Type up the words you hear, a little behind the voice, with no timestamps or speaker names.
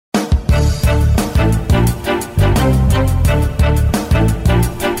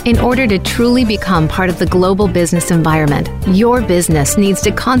In order to truly become part of the global business environment, your business needs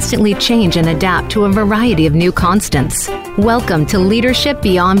to constantly change and adapt to a variety of new constants. Welcome to Leadership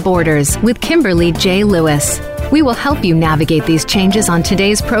Beyond Borders with Kimberly J. Lewis. We will help you navigate these changes on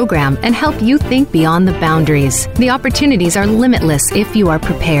today's program and help you think beyond the boundaries. The opportunities are limitless if you are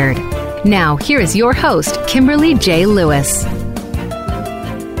prepared. Now, here is your host, Kimberly J. Lewis.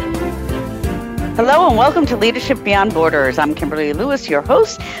 Hello and welcome to Leadership Beyond Borders. I'm Kimberly Lewis, your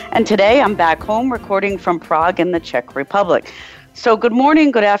host, and today I'm back home recording from Prague in the Czech Republic. So good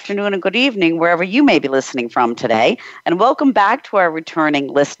morning, good afternoon, and good evening, wherever you may be listening from today. And welcome back to our returning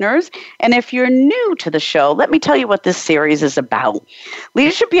listeners. And if you're new to the show, let me tell you what this series is about.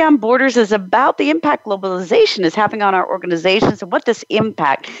 Leadership Beyond Borders is about the impact globalization is having on our organizations and what this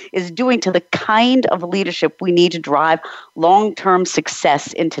impact is doing to the kind of leadership we need to drive long-term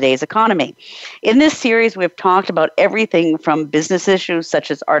success in today's economy. In this series, we've talked about everything from business issues such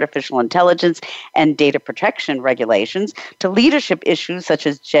as artificial intelligence and data protection regulations to leadership issues such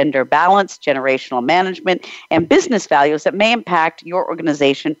as gender balance, generational management, and business values that may impact your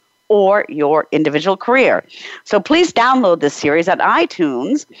organization or your individual career. So please download this series on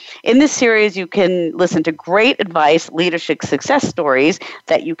iTunes. In this series, you can listen to great advice, leadership success stories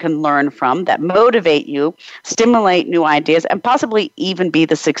that you can learn from, that motivate you, stimulate new ideas, and possibly even be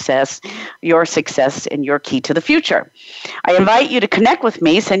your success and your key to the future. I invite you to connect with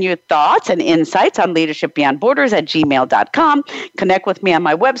me, send your thoughts and insights on Leadership Beyond Borders at gmail.com. Connect with me on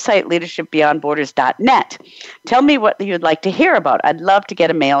my website, leadershipbeyondborders.net. Tell me what you'd like to hear about. I'd love to get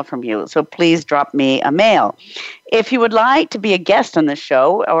a mail from you, so please drop me a mail. If you would like to be a guest on the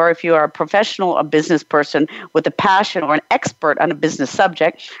show, or if you are a professional or business person with a passion or an expert on a business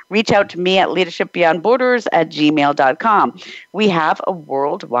subject, reach out to me at leadershipbeyondborders at gmail.com. We have a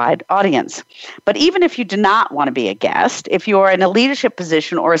worldwide audience. But even if you do not want to be a guest, if you are in a leadership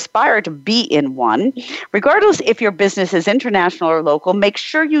position or aspire to be in one, regardless if your business is international or local, make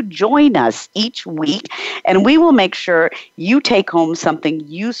sure you join us each week, and we will make sure you take home something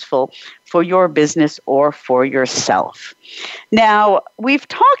useful for your business or for yourself. Now, we've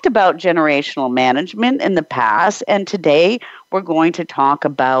talked about generational management in the past, and today we're going to talk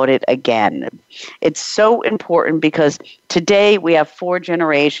about it again. It's so important because today we have 4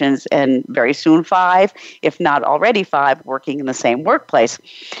 generations and very soon 5, if not already 5, working in the same workplace.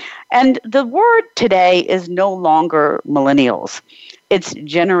 And the word today is no longer millennials. It's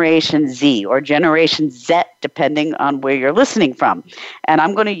Generation Z or Generation Z, depending on where you're listening from. And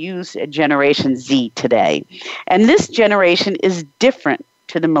I'm going to use Generation Z today. And this generation is different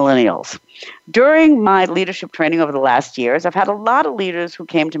to the millennials. During my leadership training over the last years, I've had a lot of leaders who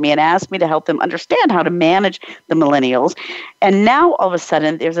came to me and asked me to help them understand how to manage the millennials. And now, all of a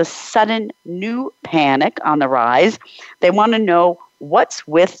sudden, there's a sudden new panic on the rise. They want to know what's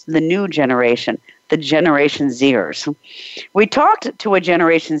with the new generation, the Generation Zers. We talked to a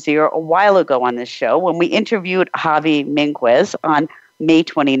Generation Zer a while ago on this show when we interviewed Javi Minquez on May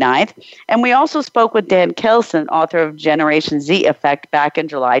 29th, and we also spoke with Dan Kelson, author of Generation Z Effect, back in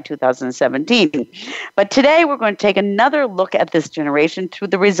July 2017. But today we're going to take another look at this generation through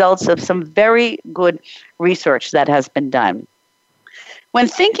the results of some very good research that has been done. When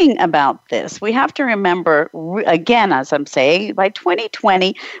thinking about this, we have to remember, again, as I'm saying, by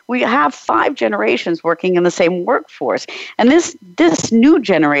 2020, we have 5 generations working in the same workforce. And this new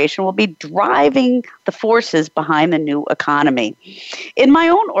generation will be driving the forces behind the new economy. In my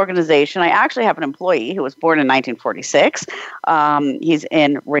own organization, I actually have an employee who was born in 1946. He's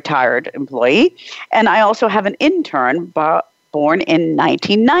a retired employee. And I also have an intern, born in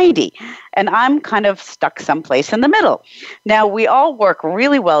 1990, and I'm kind of stuck someplace in the middle. Now, we all work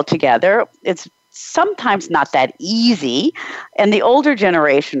really well together. It's sometimes not that easy, and the older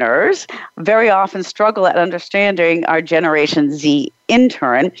generationers very often struggle at understanding our Generation Z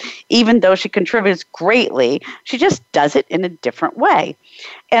intern. Even though she contributes greatly, she just does it in a different way.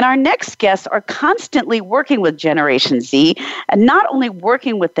 And our next guests are constantly working with Generation Z, and not only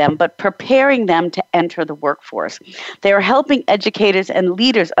working with them, but preparing them to enter the workforce. They are helping educators and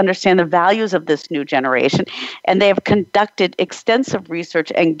leaders understand the values of this new generation, and they have conducted extensive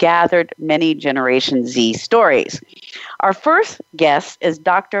research and gathered many Generation Z stories. Our first guest is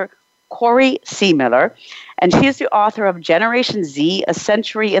Dr. Corey Seemiller, and she is the author of Generation Z, A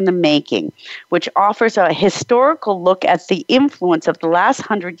Century in the Making, which offers a historical look at the influence of the last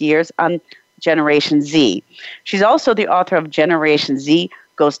 100 years on Generation Z. She's also the author of Generation Z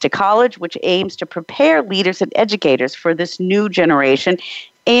Goes to College, which aims to prepare leaders and educators for this new generation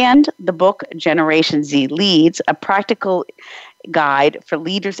and the book Generation Z Leads, a practical guide for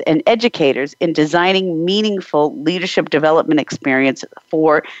leaders and educators in designing meaningful leadership development experience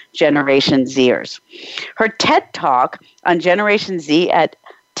for Generation Zers. Her TED Talk on Generation Z at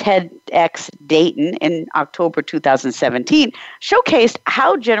TEDx Dayton in October 2017 showcased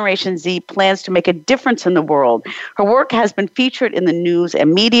how Generation Z plans to make a difference in the world. Her work has been featured in the news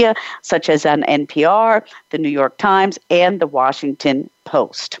and media, such as on NPR, the New York Times, and the Washington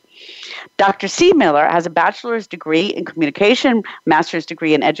Post. Dr. C. Miller has a bachelor's degree in communication, master's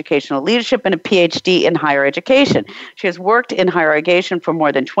degree in educational leadership, and a PhD in higher education. She has worked in higher education for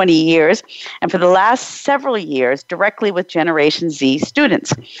more than 20 years, and for the last several years, directly with Generation Z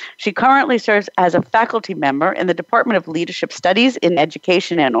students. She currently serves as a faculty member in the Department of Leadership Studies in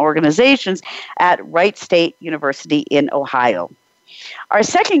Education and Organizations at Wright State University in Ohio. Our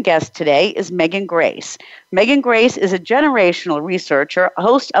second guest today is Megan Grace. Megan Grace is a generational researcher,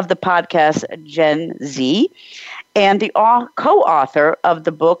 host of the podcast Gen Z, and the co-author of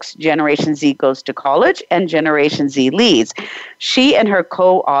the books Generation Z Goes to College and Generation Z Leads. She and her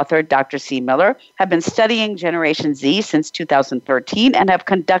co-author, Dr. C. Miller, have been studying Generation Z since 2013 and have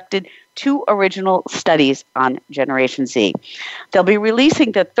conducted 2 original studies on Generation Z. They'll be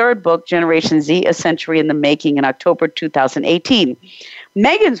releasing the third book, Generation Z, A Century in the Making, in October 2018.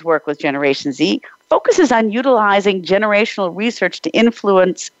 Megan's work with Generation Z focuses on utilizing generational research to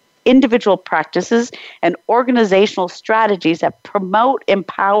influence individual practices and organizational strategies that promote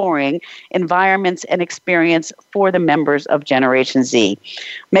empowering environments and experience for the members of Generation Z.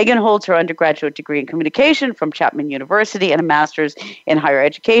 Megan holds her undergraduate degree in communication from Chapman University and a master's in higher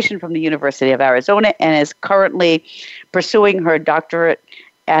education from the University of Arizona, and is currently pursuing her doctorate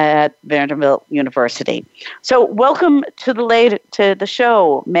at Vanderbilt University. So welcome to the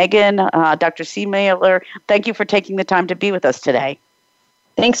show, Megan, Dr. C. Miller. Thank you for taking the time to be with us today.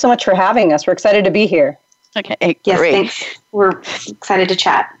 Thanks so much for having us. We're excited to be here. Okay, yes, great. Thanks. We're excited to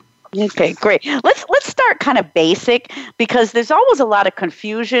chat. Okay, great. Let's start kind of basic, because there's always a lot of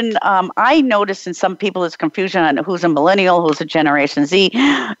confusion. I notice in some people there's confusion on who's a millennial, who's a Generation Z.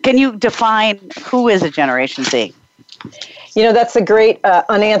 Can you define who is a Generation Z? You know, that's a great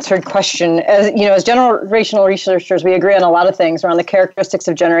unanswered question. As generational researchers, we agree on a lot of things around the characteristics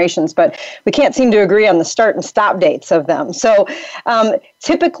of generations, but we can't seem to agree on the start and stop dates of them. So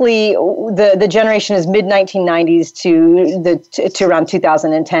typically, the generation is mid-1990s to around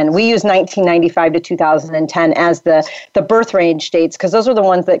 2010. We use 1995 to 2010 as the birth range dates, because those are the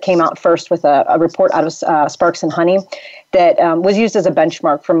ones that came out first with a report out of Sparks and Honey that was used as a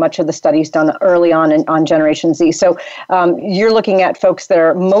benchmark for much of the studies done early on Generation Z. So you're looking at folks that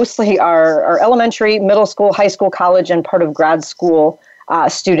are mostly our elementary, middle school, high school, college, and part of grad school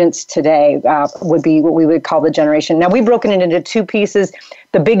students today would be what we would call the generation. Now, we've broken it into 2 pieces,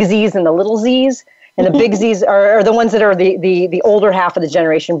 the big Zs and the little Zs. And the big Zs are the ones that are the older half of the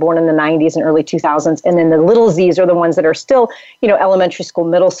generation, born in the 90s and early 2000s. And then the little Zs are the ones that are still, elementary school,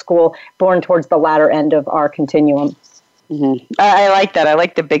 middle school, born towards the latter end of our continuum. Mm-hmm. I like that. I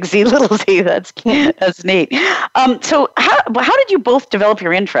like the big Z, little Z. That's neat. So how did you both develop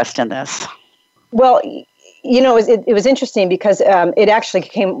your interest in this? Well, it was interesting because it actually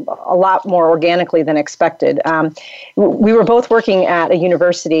came a lot more organically than expected. We were both working at a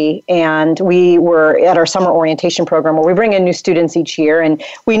university, and we were at our summer orientation program where we bring in new students each year. And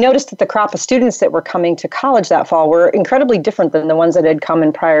we noticed that the crop of students that were coming to college that fall were incredibly different than the ones that had come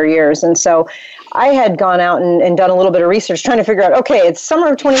in prior years. And so I had gone out and done a little bit of research trying to figure out, okay, it's summer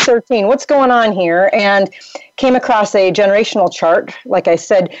of 2013, what's going on here? And came across a generational chart. Like I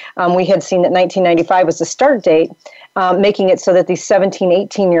said, we had seen that 1995 was the start date, making it so that these 17,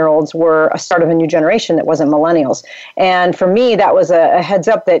 18-year-olds were a start of a new generation that wasn't millennials. And for me, that was a heads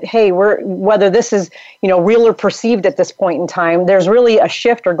up that, hey, whether this is real or perceived at this point in time, there's really a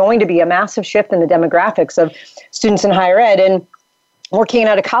shift, or going to be a massive shift in the demographics of students in higher ed. And working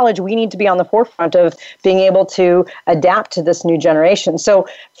out of college, we need to be on the forefront of being able to adapt to this new generation. So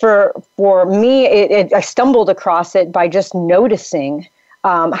for me, I stumbled across it by just noticing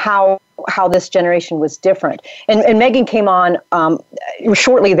how this generation was different. And Megan came on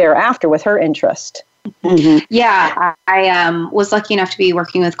shortly thereafter with her interest. Mm-hmm. Yeah, I was lucky enough to be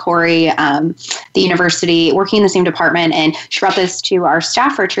working with Corey, the university, working in the same department, and she brought this to our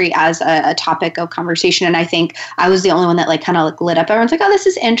staff retreat as a topic of conversation. And I think I was the only one that lit up. Everyone's like, oh, this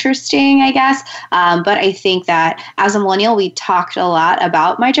is interesting, I guess. But I think that as a millennial, we talked a lot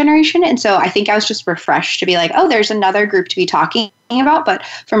about my generation. And so I think I was just refreshed to be like, oh, there's another group to be talking about. But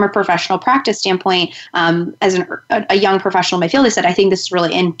from a professional practice standpoint, as a young professional in my field, I said, I think this is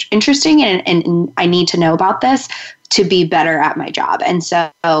really interesting and I need to know about this to be better at my job. And so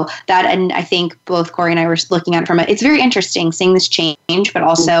that, and I think both Corey and I were looking at it it's very interesting seeing this change, but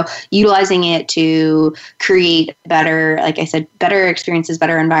also utilizing it to create better, like I said, better experiences,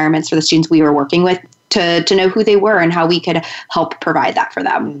 better environments for the students we were working with to know who they were and how we could help provide that for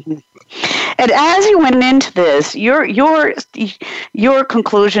them. And as you went into this, your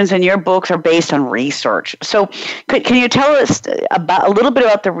conclusions and your books are based on research. So can you tell us about a little bit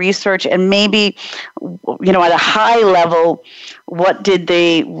about the research, and maybe, at a high level, what did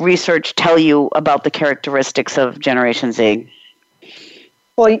the research tell you about the characteristics of Generation Z?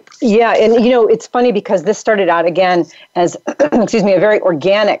 Well, yeah, and it's funny because this started out again as, a very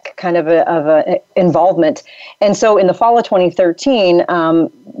organic kind of a involvement. And so in the fall of 2013,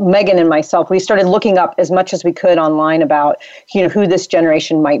 Megan and myself, we started looking up as much as we could online about, who this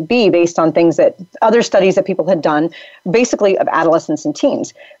generation might be based on things that other studies that people had done, basically of adolescents and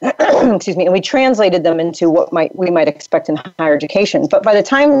teens. And we translated them into what we might expect in higher education. But by the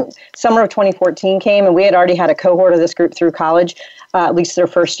time summer of 2014 came, and we had already had a cohort of this group through college, at least their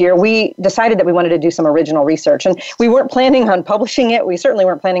first year, we decided that we wanted to do some original research. And we weren't planning on publishing it. We certainly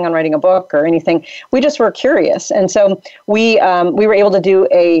weren't planning on writing a book or anything. We just were curious. And so we were able to do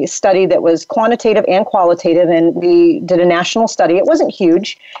a study that was quantitative and qualitative, and we did a national study. It wasn't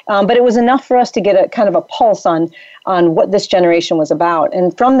huge, but it was enough for us to get a kind of a pulse on what this generation was about.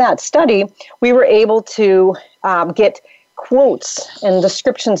 And from that study, we were able to get quotes and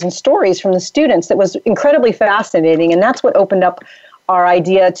descriptions and stories from the students that was incredibly fascinating. And that's what opened up our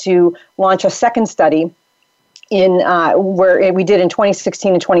idea to launch a second study in where we did in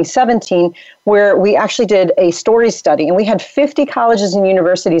 2016 and 2017, where we actually did a story study. And we had 50 colleges and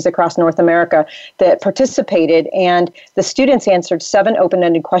universities across North America that participated, and the students answered 7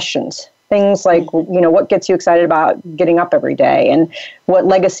 open-ended questions. Things like, what gets you excited about getting up every day, and what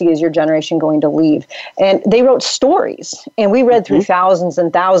legacy is your generation going to leave? And they wrote stories, and we read through thousands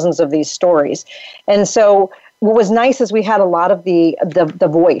and thousands of these stories. And so what was nice is we had a lot of the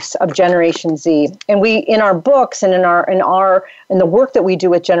voice of Generation Z, and we, in our books and in the work that we do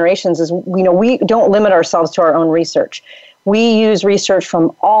with generations, is we don't limit ourselves to our own research. We use research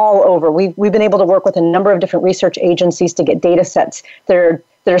from all over. We've been able to work with a number of different research agencies to get data sets that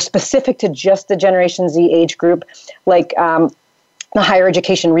are specific to just the Generation Z age group, like the Higher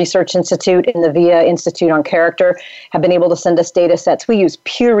Education Research Institute and the VIA Institute on Character have been able to send us data sets. We use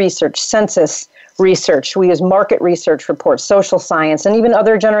Pew Research, census research. We use market research reports, social science, and even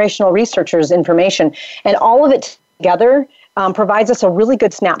other generational researchers' information. And all of it together provides us a really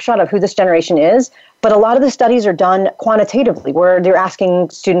good snapshot of who this generation is. But a lot of the studies are done quantitatively, where they're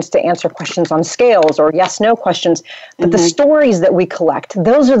asking students to answer questions on scales or yes-no questions. But the stories that we collect,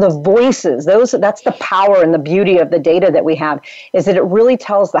 those are the voices. That's the power and the beauty of the data that we have, is that it really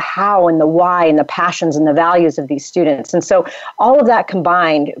tells the how and the why and the passions and the values of these students. And so all of that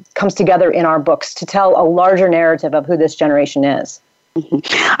combined comes together in our books to tell a larger narrative of who this generation is.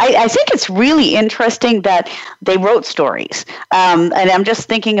 I think it's really interesting that they wrote stories. And I'm just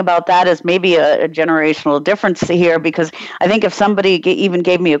thinking about that as maybe a generational difference here, because I think if somebody even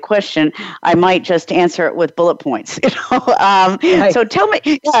gave me a question, I might just answer it with bullet points. Right. So tell me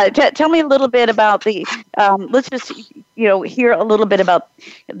a little bit about the, let's just, hear a little bit about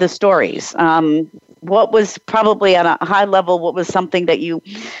the stories. What was probably on a high level, what was something that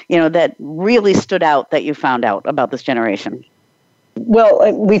that really stood out that you found out about this generation?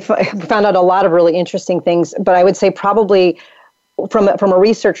 Well, we found out a lot of really interesting things, but I would say probably from a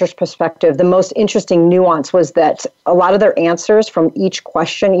researcher's perspective, the most interesting nuance was that a lot of their answers from each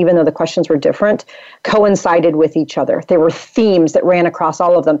question, even though the questions were different, coincided with each other. There were themes that ran across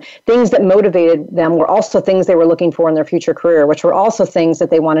all of them. Things that motivated them were also things they were looking for in their future career, which were also things that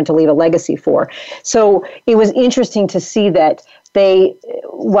they wanted to leave a legacy for. So it was interesting to see that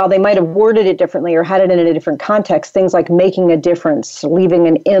while they might have worded it differently or had it in a different context, things like making a difference, leaving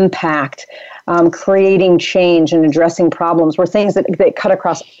an impact, creating change and addressing problems were things that cut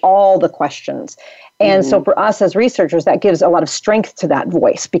across all the questions. And so for us as researchers, that gives a lot of strength to that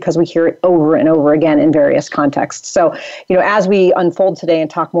voice because we hear it over and over again in various contexts. So, as we unfold today and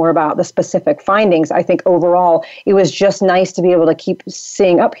talk more about the specific findings, I think overall it was just nice to be able to keep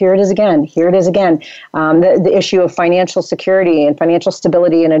seeing, here it is again. The issue of financial security and financial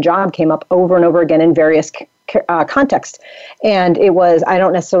stability in a job came up over and over again in various context. And it was, I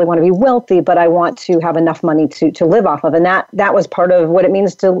don't necessarily want to be wealthy, but I want to have enough money to live off of. And that was part of what it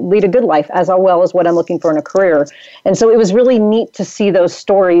means to lead a good life, as well as what I'm looking for in a career. And so it was really neat to see those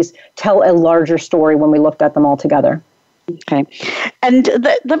stories tell a larger story when we looked at them all together. Okay. And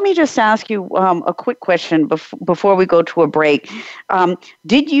let me just ask you a quick question before we go to a break.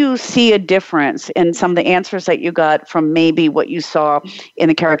 Did you see a difference in some of the answers that you got from maybe what you saw in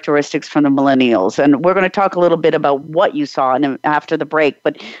the characteristics from the millennials? And we're going to talk a little bit about what you saw after the break.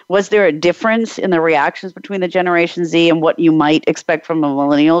 But was there a difference in the reactions between the Generation Z and what you might expect from a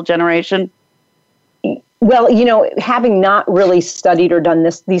millennial generation? Well, having not really studied or done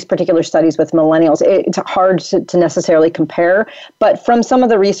these particular studies with millennials, it's hard to necessarily compare. But from some of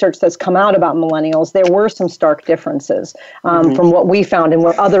the research that's come out about millennials, there were some stark differences from what we found and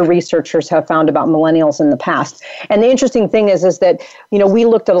what other researchers have found about millennials in the past. And the interesting thing is that, we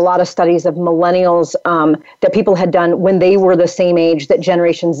looked at a lot of studies of millennials that people had done when they were the same age that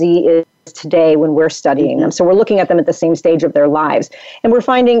Generation Z is today when we're studying them. So we're looking at them at the same stage of their lives. And we're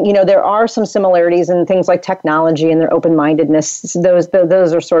finding, there are some similarities in things like technology and their open-mindedness.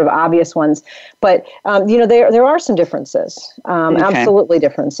 Those are sort of obvious ones. But, there are some differences, absolutely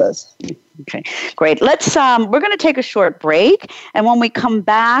differences. Okay, great. Let's, we're going to take a short break. And when we come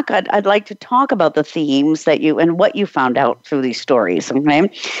back, I'd like to talk about the themes that and what you found out through these stories. Okay.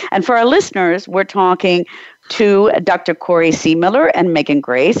 And for our listeners, we're talking to Dr. Corey C. Miller and Megan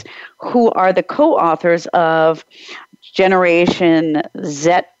Grace, who are the co-authors of Generation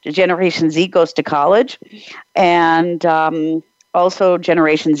Z Goes to College, and also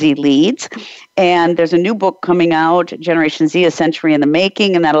Generation Z Leads. And there's a new book coming out, Generation Z, A Century in the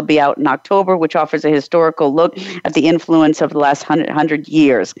Making, and that'll be out in October, which offers a historical look at the influence of the last 100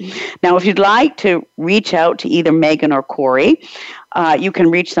 years. Now, if you'd like to reach out to either Megan or Corey, you can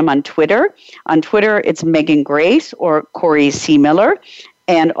reach them on Twitter. On Twitter, it's Megan Grace or Corey C. Miller,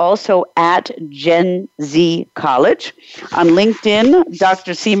 and also at Gen Z College. On LinkedIn,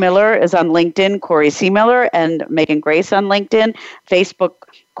 Dr. C. Miller is on LinkedIn, Corey C. Miller, and Megan Grace on LinkedIn. Facebook,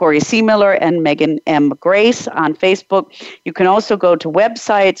 Corey C. Miller and Megan M. Grace on Facebook. You can also go to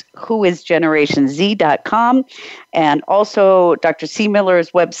websites, whoisgenerationz.com. And also Dr. C.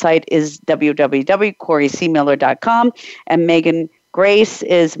 Miller's website is www.coreycmiller.com. And Megan Grace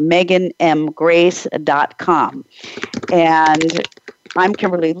is meganmgrace.com. And I'm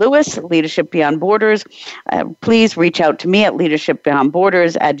Kimberly Lewis, Leadership Beyond Borders. Please reach out to me at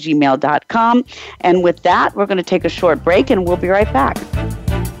leadershipbeyondborders@gmail.com. And with that, we're going to take a short break and we'll be right back.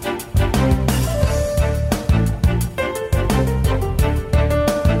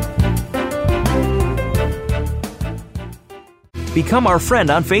 Become our friend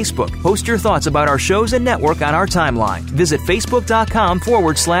on Facebook. Post your thoughts about our shows and network on our timeline. Visit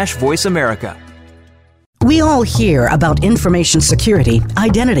facebook.com/Voice America. We all hear about information security,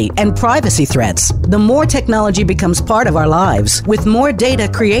 identity, and privacy threats. The more technology becomes part of our lives, with more data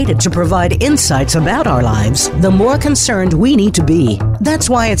created to provide insights about our lives, the more concerned we need to be. That's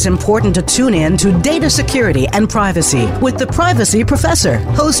why it's important to tune in to Data Security and Privacy with the Privacy Professor.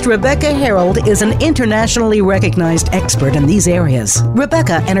 Host Rebecca Harold is an internationally recognized expert in these areas.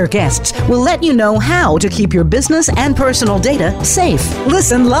 Rebecca and her guests will let you know how to keep your business and personal data safe.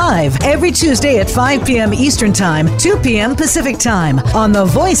 Listen live every Tuesday at 5 p.m. Eastern Time, 2 p.m. Pacific Time on the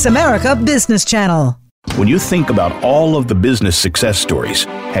Voice America Business Channel. When you think about all of the business success stories,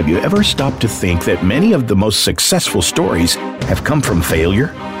 have you ever stopped to think that many of the most successful stories have come from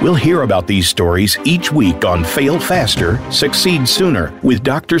failure? We'll hear about these stories each week on Fail Faster, Succeed Sooner with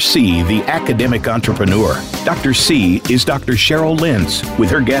Dr. C, the academic entrepreneur. Dr. C is Dr. Cheryl Lentz. With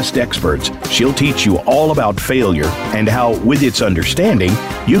her guest experts, she'll teach you all about failure and how, with its understanding,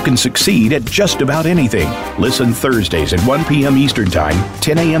 you can succeed at just about anything. Listen Thursdays at 1 p.m. Eastern Time,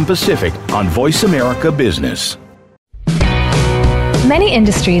 10 a.m. Pacific on Voice America Business. Many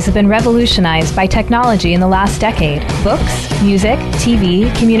industries have been revolutionized by technology in the last decade. Books, music,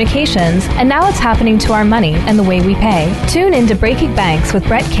 TV, communications, and now it's happening to our money and the way we pay. Tune in to Breaking Banks with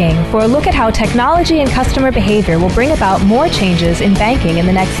Brett King for a look at how technology and customer behavior will bring about more changes in banking in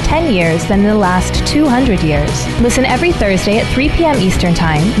the next 10 years than in the last 200 years. Listen every Thursday at 3 p.m. Eastern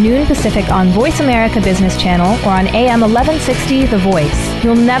Time, noon Pacific on Voice America Business Channel or on AM 1160 The Voice.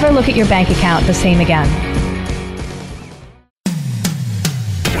 You'll never look at your bank account the same again.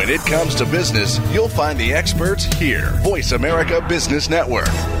 When it comes to business, you'll find the experts here. Voice America Business Network.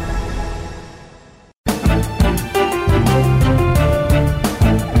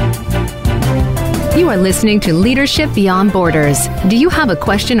 You are listening to Leadership Beyond Borders. Do you have a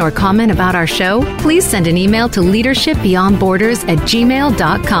question or comment about our show? Please send an email to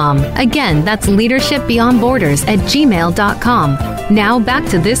leadershipbeyondborders@gmail.com. Again, that's leadershipbeyondborders@gmail.com. Now back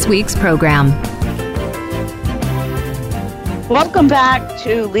to this week's program. Welcome back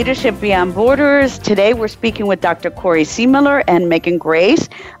to Leadership Beyond Borders. Today we're speaking with Dr. Corey Seemiller and Megan Grace.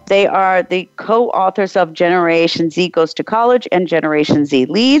 They are the co-authors of Generation Z Goes to College and Generation Z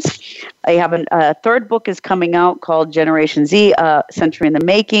Leads. They have a third book is coming out called Generation Z, Century in the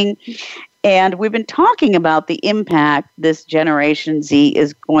Making. And we've been talking about the impact this Generation Z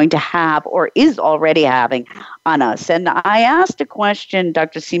is going to have or is already having on us. And I asked a question,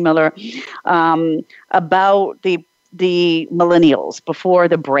 Dr. Seemiller, about the millennials before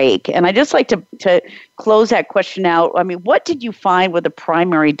the break. And I just like to close that question out. I mean, what did you find were the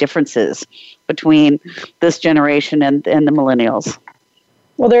primary differences between this generation and the millennials?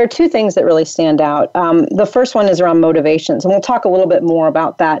 Well, there are two things that really stand out. The first one is around motivations, and we'll talk a little bit more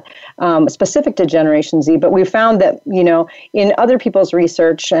about that specific to Generation Z. But we found that, in other people's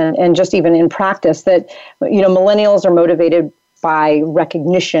research and just even in practice, that, millennials are motivated by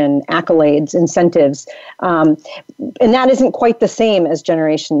recognition, accolades, incentives. And that isn't quite the same as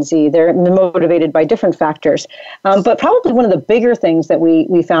Generation Z. They're motivated by different factors. But probably one of the bigger things that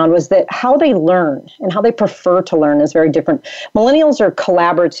we found was that how they learn and how they prefer to learn is very different. Millennials are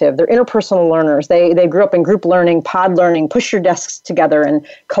collaborative. They're interpersonal learners. They grew up in group learning, pod learning, push your desks together and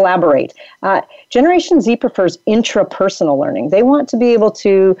collaborate. Generation Z prefers intrapersonal learning. They want to be able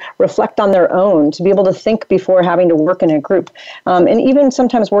to reflect on their own, to be able to think before having to work in a group. And even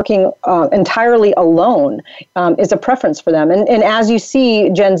sometimes working entirely alone is a preference for them. And as you see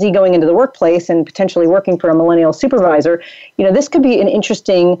Gen Z going into the workplace and potentially working for a millennial supervisor, this could be an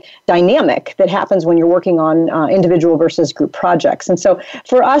interesting dynamic that happens when you're working on individual versus group projects. And so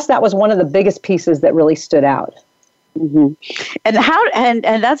for us, that was one of the biggest pieces that really stood out. Mm-hmm.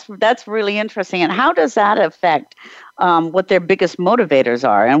 And that's really interesting. And how does that affect what their biggest motivators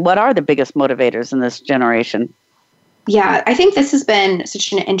are? And what are the biggest motivators in this generation? Yeah, I think this has been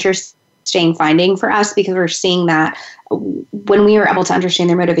such an interesting finding for us because we're seeing that when we were able to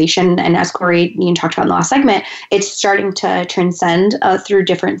understand their motivation, and as Corey talked about in the last segment, it's starting to transcend through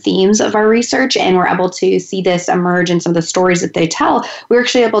different themes of our research, and we're able to see this emerge in some of the stories that they tell. We were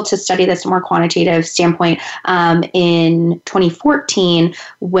actually able to study this from a more quantitative standpoint in 2014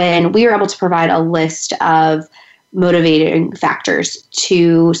 when we were able to provide a list of motivating factors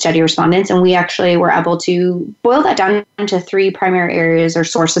to study respondents. And we actually were able to boil that down into three primary areas or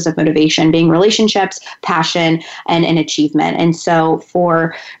sources of motivation, being relationships, passion, and achievement. And so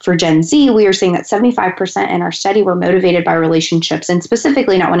for Gen Z, we are seeing that 75% in our study were motivated by relationships, and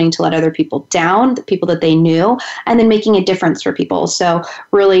specifically not wanting to let other people down, the people that they knew, and then making a difference for people. So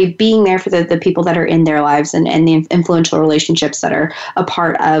really being there for the people that are in their lives and the influential relationships that are a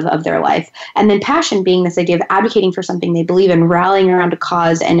part of their life. And then passion being this idea of advocating for something they believe in, rallying around a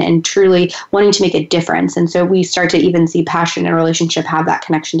cause, and truly wanting to make a difference. And so we start to even see passion and relationship have that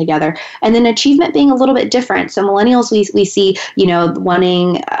connection together. And then achievement being a little bit different. So millennials, we see,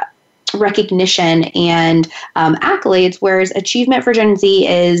 wanting recognition and accolades, whereas achievement for Gen Z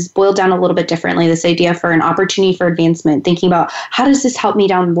is boiled down a little bit differently. This idea for an opportunity for advancement, thinking about how does this help me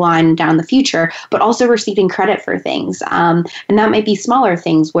down the line, down the future, but also receiving credit for things. And that might be smaller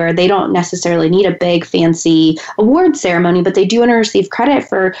things where they don't necessarily need a big fancy award ceremony, but they do want to receive credit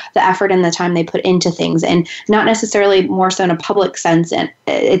for the effort and the time they put into things, and not necessarily more so in a public sense, and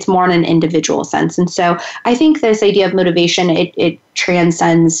it's more in an individual sense. And so I think this idea of motivation, it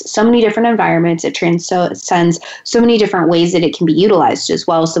transcends so many different environments. It transcends so many different ways that it can be utilized as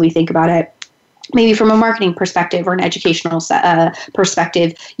well. So we think about it maybe from a marketing perspective or an educational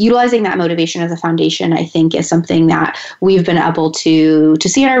perspective. Utilizing that motivation as a foundation, I think, is something that we've been able to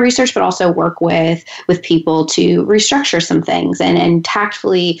see in our research, but also work with people to restructure some things and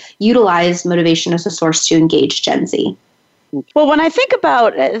tactfully utilize motivation as a source to engage Gen Z. Well, when I think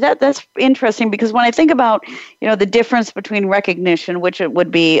about that's interesting, because when I think about, the difference between recognition, which it would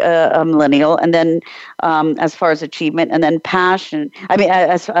be a millennial, and then as far as achievement, and then passion,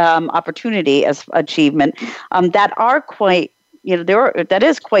 as opportunity as achievement, that are quite, that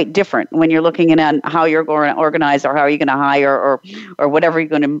is quite different when you're looking at how you're going to organize, or how you're going to hire, or whatever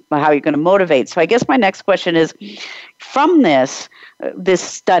how you're going to motivate. So I guess my next question is, from this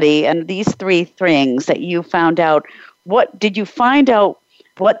study and these three things that you found out, what did you find out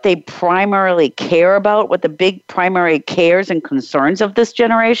what they primarily care about, what the big primary cares and concerns of this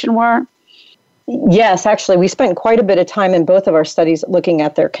generation were? Yes, actually, we spent quite a bit of time in both of our studies looking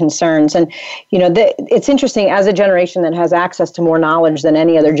at their concerns. And, it's interesting, as a generation that has access to more knowledge than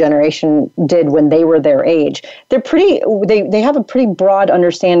any other generation did when they were their age, they have a pretty broad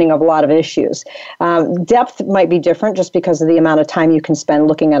understanding of a lot of issues. Depth might be different just because of the amount of time you can spend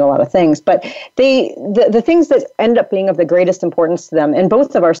looking at a lot of things. But the things that end up being of the greatest importance to them in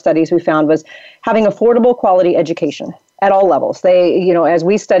both of our studies we found was having affordable quality education. at all levels. They, as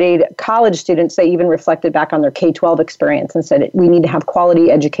we studied college students, they even reflected back on their K-12 experience and said we need to have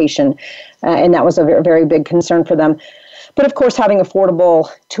quality education, and that was a very, very big concern for them. But of course, having affordable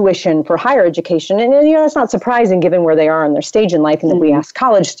tuition for higher education, and that's not surprising given where they are in their stage in life, and that we ask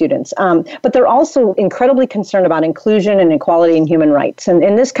college students. But they're also incredibly concerned about inclusion and equality and human rights.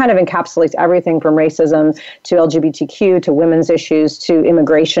 And this kind of encapsulates everything from racism to LGBTQ to women's issues to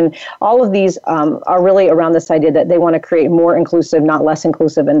immigration. All of these are really around this idea that they want to create more inclusive, not less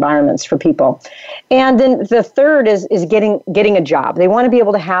inclusive environments for people. And then the third is getting a job. They want to be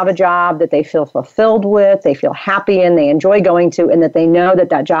able to have a job that they feel fulfilled with, they feel happy in, they enjoy going to, and that they know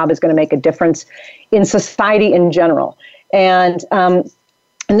that job is going to make a difference in society in general. And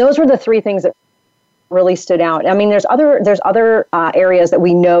those were the three things that really stood out. I mean, there's other areas that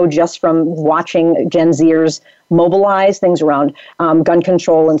we know just from watching Gen Zers mobilize, things around gun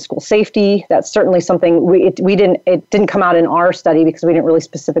control and school safety. That's certainly something it didn't come out in our study because we didn't really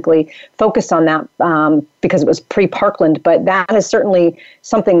specifically focus on that because it was pre-Parkland, but that is certainly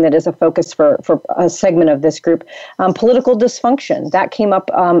something that is a focus for a segment of this group. Political dysfunction, that came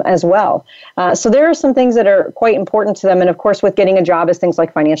up as well. So there are some things that are quite important to them, and of course with getting a job is things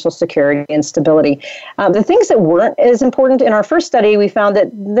like financial security and stability. The things that weren't as important in our first study, we found that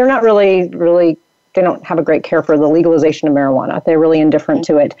they're not really they don't have a great care for the legalization of marijuana. They're really indifferent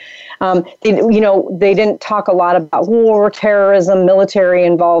to it. They didn't talk a lot about war, terrorism, military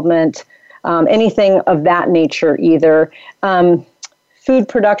involvement, anything of that nature either. Food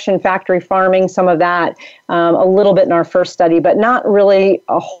production, factory farming, some of that, a little bit in our first study, but not really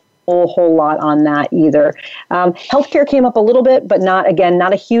a whole lot on that either. Healthcare came up a little bit, but not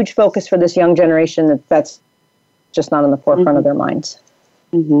a huge focus for this young generation. That's just not on the forefront of their minds.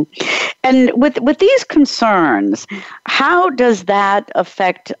 Mm-hmm. And with these concerns, how does that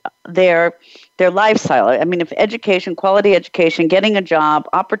affect their lifestyle? I mean, if education, quality education, getting a job,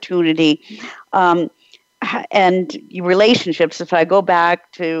 opportunity, and relationships, if I go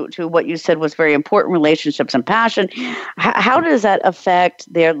back to what you said was very important, relationships and passion, how does that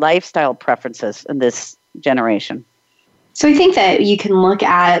affect their lifestyle preferences in this generation? So I think that you can look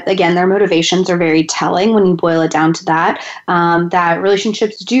at, again, their motivations are very telling when you boil it down to that, that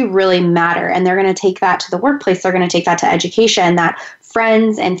relationships do really matter, and they're going to take that to the workplace, they're going to take that to education, that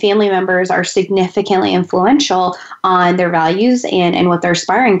friends and family members are significantly influential on their values and what they're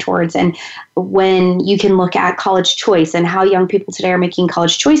aspiring towards. And when you can look at college choice and how young people today are making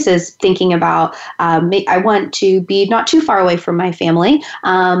college choices, thinking about, I want to be not too far away from my family,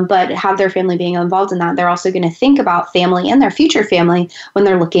 but have their family being involved in that. They're also going to think about family and their future family when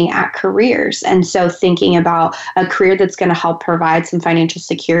they're looking at careers. And so thinking about a career that's going to help provide some financial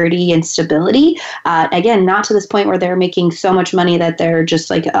security and stability, again, not to this point where they're making so much money that they're just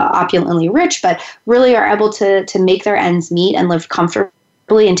like opulently rich, but really are able to make their ends meet and live comfortably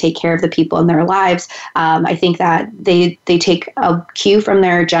and take care of the people in their lives. I think that they take a cue from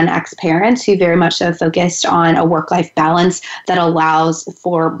their Gen X parents, who very much so focused on a work-life balance that allows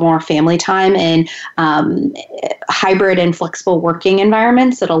for more family time and hybrid and flexible working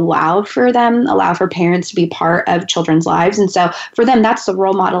environments that allow for parents to be part of children's lives. And so for them, that's the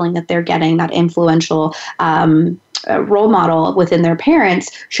role modeling that they're getting, that influential role model within their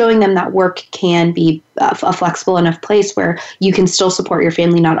parents, showing them that work can be a flexible enough place where you can still support your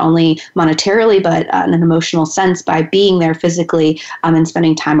family, not only monetarily, but in an emotional sense by being there physically and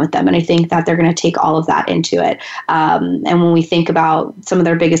spending time with them. And I think that they're going to take all of that into it. And when we think about some of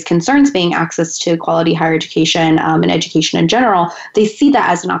their biggest concerns being access to quality higher education and education in general, they see that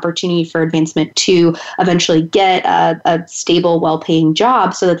as an opportunity for advancement to eventually get a stable, well-paying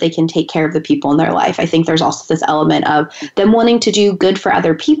job so that they can take care of the people in their life. I think there's also this element of them wanting to do good for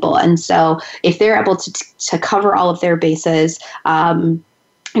other people. And so if they're able to cover all of their bases,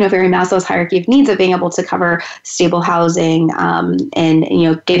 very Maslow's hierarchy of needs of being able to cover stable housing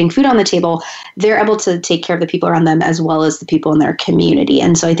and getting food on the table, they're able to take care of the people around them as well as the people in their community.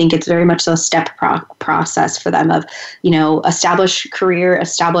 And so I think it's very much so a step process for them of, establish career,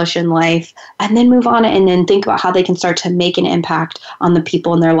 establish in life, and then move on and then think about how they can start to make an impact on the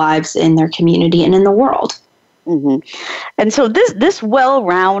people in their lives, in their community, and in the world. Mm-hmm. And so this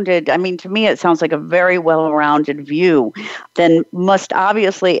well-rounded, to me it sounds like a very well-rounded view, then must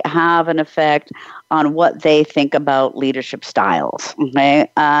obviously have an effect on what they think about leadership styles. Okay,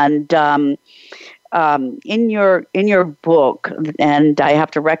 and in your book, and I have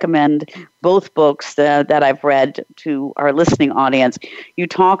to recommend both books that I've read to our listening audience, you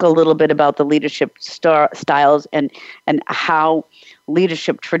talk a little bit about the leadership styles and how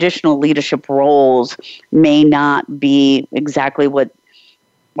traditional leadership roles may not be exactly what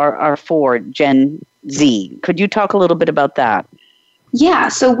are for Gen Z. Could you talk a little bit about that? Yeah,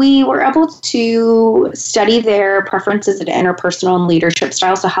 so we were able to study their preferences in interpersonal and leadership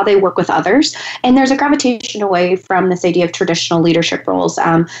styles, so how they work with others. And there's a gravitation away from this idea of traditional leadership roles.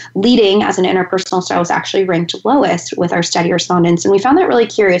 Leading as an interpersonal style was actually ranked lowest with our study respondents. And we found that really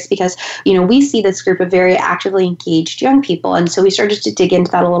curious because, we see this group of very actively engaged young people. And so we started to dig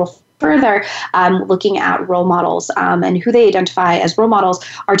into that a little further, looking at role models and who they identify as role models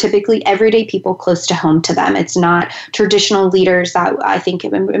are typically everyday people close to home to them. It's not traditional leaders that I think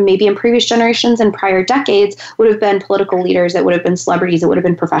maybe in previous generations and prior decades would have been political leaders, it would have been celebrities, it would have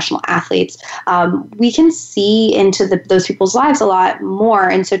been professional athletes. We can see into those people's lives a lot more.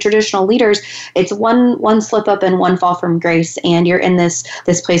 And so traditional leaders, it's one slip up and one fall from grace, and you're in this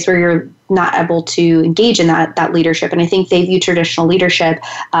place where you're not able to engage in that leadership. And I think they view traditional leadership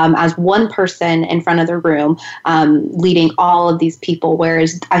as one person in front of the room leading all of these people,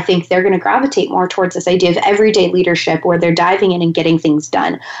 whereas I think they're going to gravitate more towards this idea of everyday leadership where they're diving in and getting things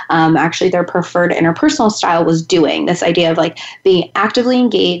done. Actually, their preferred interpersonal style was doing, this idea of like being actively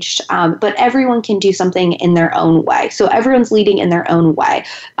engaged, but everyone can do something in their own way. So everyone's leading in their own way.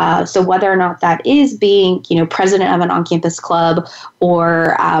 So whether or not that is being, president of an on-campus club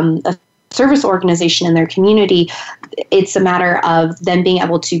or a service organization in their community, it's a matter of them being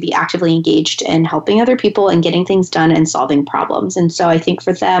able to be actively engaged in helping other people and getting things done and solving problems. And so I think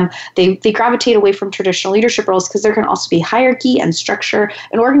for them, they gravitate away from traditional leadership roles because there can also be hierarchy and structure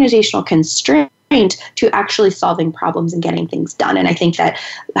and organizational constraints to actually solving problems and getting things done. And I think that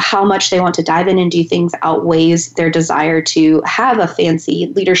how much they want to dive in and do things outweighs their desire to have a fancy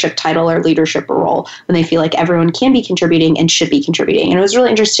leadership title or leadership role when they feel like everyone can be contributing and should be contributing. And it was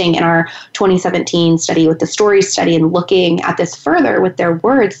really interesting in our 2017 study with the story study and looking at this further with their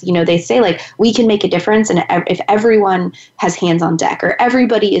words, they say like, we can make a difference and if everyone has hands on deck or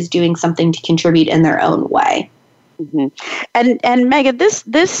everybody is doing something to contribute in their own way. Mm-hmm. And Megan, this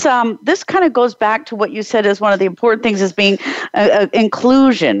kind of goes back to what you said is one of the important things is being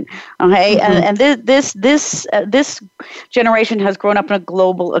inclusion. Okay, mm-hmm. and this generation has grown up in a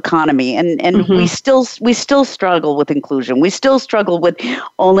global economy, and mm-hmm. we still struggle with inclusion. We still struggle with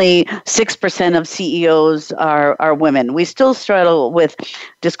only 6% of CEOs are women. We still struggle with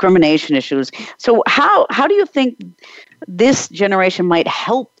discrimination issues. So how do you think this generation might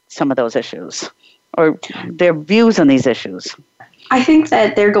help some of those issues, or their views on these issues? I think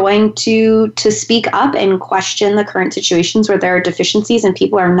that they're going to speak up and question the current situations where there are deficiencies and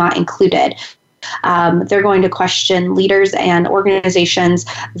people are not included. They're going to question leaders and organizations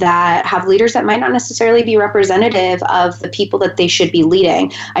that have leaders that might not necessarily be representative of the people that they should be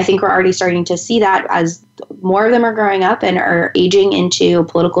leading. I think we're already starting to see that as more of them are growing up and are aging into a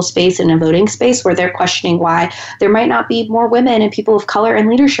political space and a voting space where they're questioning why there might not be more women and people of color in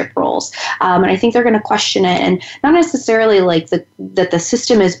leadership roles. And I think they're going to question it, and not necessarily like that the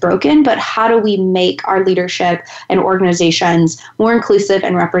system is broken, but how do we make our leadership and organizations more inclusive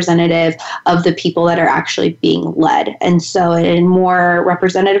and representative of the people that are actually being led, and so and more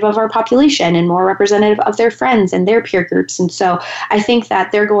representative of our population and more representative of their friends and their peer groups. And so I think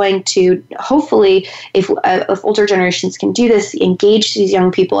that they're going to hopefully, if older generations can do this, engage these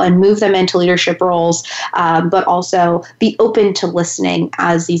young people and move them into leadership roles, but also be open to listening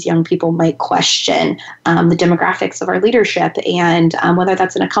as these young people might question the demographics of our leadership, and whether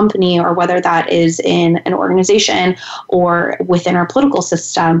that's in a company or whether that is in an organization or within our political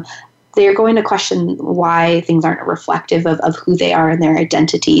system. They're going to question why things aren't reflective of who they are and their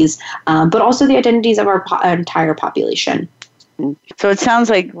identities, but also the identities of our entire population. So it sounds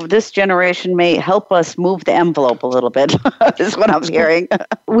like this generation may help us move the envelope a little bit, is what I'm hearing.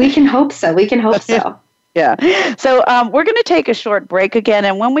 We can hope so. Yeah. So we're going to take a short break again.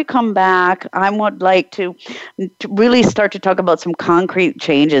 And when we come back, I would like to really start to talk about some concrete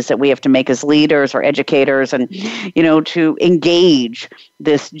changes that we have to make as leaders or educators and, to engage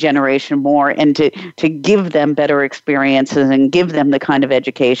this generation more and to give them better experiences and give them the kind of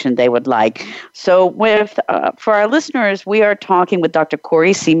education they would like. So for our listeners, we are talking with Dr.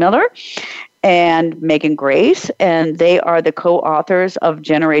 Corey Seemiller and Megan Grace, and they are the co-authors of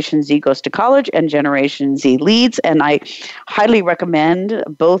Generation Z Goes to College and Generation Z Leads, and I highly recommend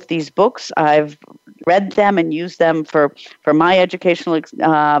both these books. I've read them and used them for my educational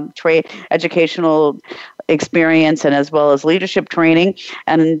experience and as well as leadership training,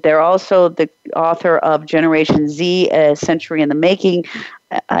 and they're also the author of Generation Z, A Century in the Making,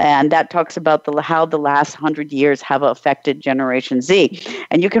 and that talks about how the last 100 years have affected Generation Z.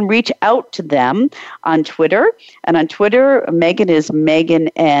 And you can reach out to them on Twitter. And on Twitter, Megan is Megan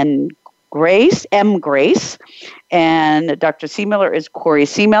N. Grace, M. Grace, and Dr. Seemiller is Corey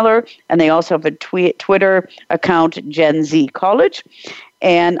Seemiller, and they also have a Twitter account, Gen Z College.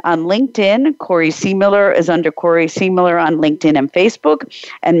 And on LinkedIn, Corey Seemiller is under Corey Seemiller on LinkedIn and Facebook,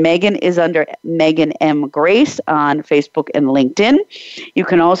 and Megan is under Megan M. Grace on Facebook and LinkedIn. You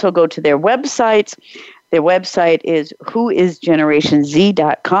can also go to their websites. Their website is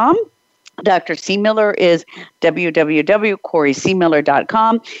whoisgenerationz.com. Dr. Seemiller is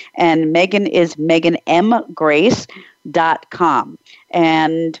www.coreyseemiller.com, and Megan is meganmgrace.com.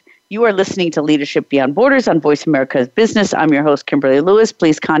 And you are listening to Leadership Beyond Borders on Voice America's Business. I'm your host, Kimberly Lewis.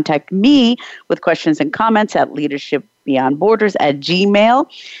 Please contact me with questions and comments at leadershipbeyondborders@gmail.com.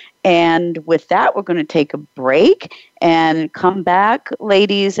 And with that, we're going to take a break and come back,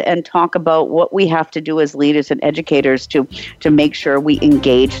 ladies, and talk about what we have to do as leaders and educators to make sure we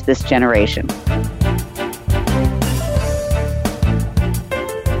engage this generation.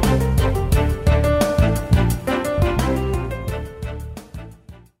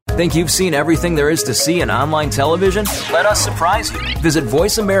 Think you've seen everything there is to see in online television? Let us surprise you. Visit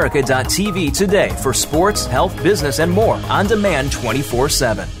voiceamerica.tv today for sports, health, business, and more on demand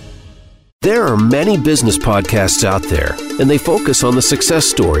 24/7. There are many business podcasts out there, and they focus on the success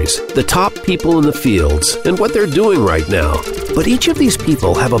stories, the top people in the fields, and what they're doing right now. But each of these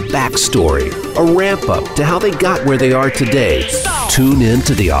people have a backstory, a ramp-up to how they got where they are today. Tune in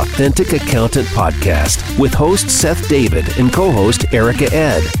to the Authentic Accountant Podcast with host Seth David and co-host Erica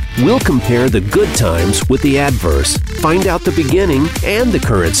Ed. We'll compare the good times with the adverse, find out the beginning and the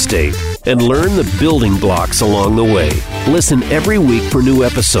current state, and learn the building blocks along the way. Listen every week for new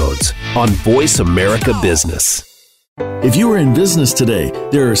episodes on Voice America Business. If you are in business today,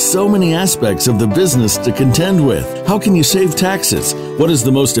 there are so many aspects of the business to contend with. How can you save taxes? What is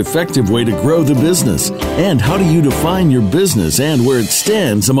the most effective way to grow the business? And how do you define your business and where it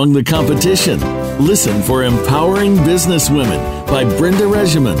stands among the competition? Listen for Empowering Businesswomen by Brenda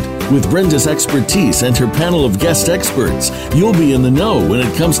Regiment. With Brenda's expertise and her panel of guest experts, you'll be in the know when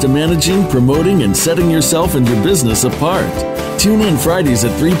it comes to managing, promoting, and setting yourself and your business apart. Tune in Fridays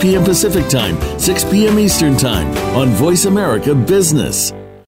at 3 p.m. Pacific Time, 6 p.m. Eastern Time on Voice America Business.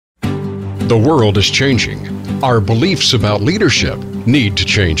 The world is changing. Our beliefs about leadership need to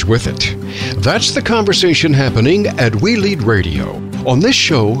change with it. That's the conversation happening at We Lead Radio. On this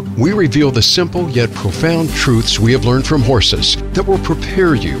show, we reveal the simple yet profound truths we have learned from horses that will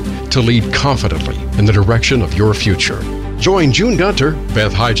prepare you to lead confidently in the direction of your future. Join June Gunter,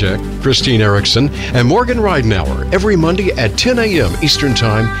 Beth Hijack, Christine Erickson, and Morgan Ridenour every Monday at 10 a.m. Eastern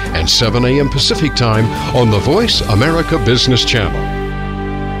Time and 7 a.m. Pacific Time on the Voice America Business Channel.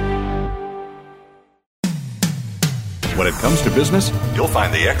 When it comes to business, you'll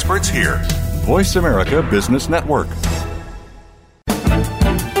find the experts here. Voice America Business Network.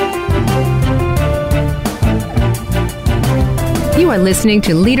 You are listening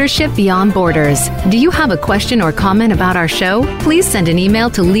to Leadership Beyond Borders. Do you have a question or comment about our show? Please send an email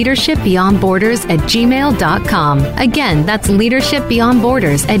to leadershipbeyondborders@gmail.com. Again, that's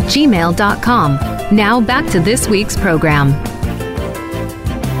leadershipbeyondborders@gmail.com. Now back to this week's program.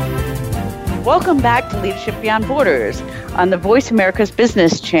 Welcome back to Leadership Beyond Borders on the Voice America's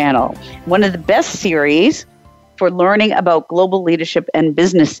Business Channel, one of the best series for learning about global leadership and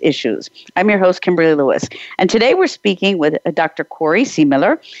business issues. I'm your host, Kimberly Lewis, and today we're speaking with Dr. Corey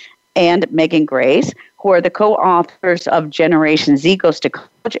Seemiller and Megan Grace, who are the co-authors of Generation Z Goes to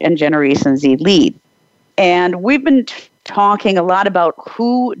College and Generation Z Lead. And we've been talking a lot about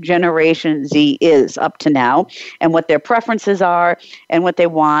who Generation Z is up to now and what their preferences are and what they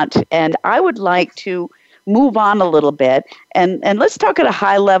want. And I would like to move on a little bit and let's talk at a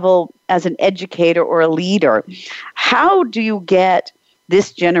high level as an educator or a leader. How do you get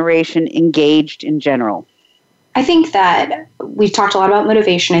this generation engaged in general? I think that we've talked a lot about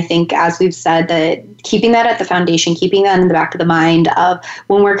motivation. I think, as we've said, that keeping that at the foundation, keeping that in the back of the mind of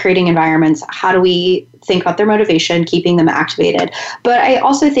when we're creating environments, how do we think about their motivation, keeping them activated. But I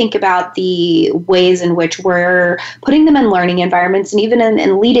also think about the ways in which we're putting them in learning environments and even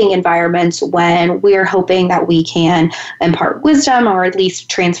in leading environments when we're hoping that we can impart wisdom or at least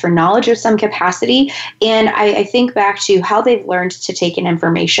transfer knowledge of some capacity. And I think back to how they've learned to take in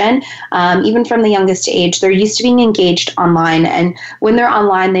information, even from the youngest age. They're used to being engaged online. And when they're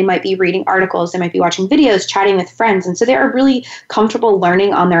online, they might be reading articles, they might be watching videos, chatting with friends. And so they are really comfortable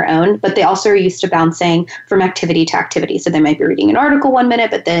learning on their own, but they also are used to bouncing from activity to activity. So they might be reading an article 1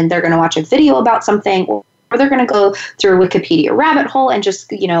 minute, but then they're going to watch a video about something, or they're going to go through a Wikipedia rabbit hole and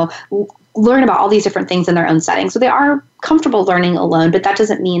just, learn about all these different things in their own setting. So they are comfortable learning alone, but that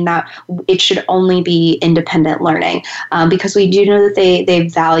doesn't mean that it should only be independent learning, because we do know that they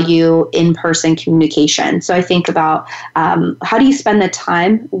value in-person communication. So I think about how do you spend the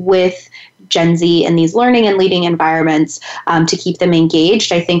time with Gen Z in these learning and leading environments to keep them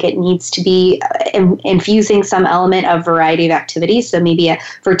engaged. I think it needs to be infusing some element of variety of activities. So maybe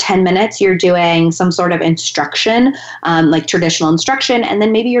for 10 minutes, you're doing some sort of instruction, like traditional instruction, and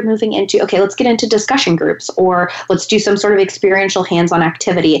then maybe you're moving into, okay, let's get into discussion groups, or let's do some sort of experiential hands-on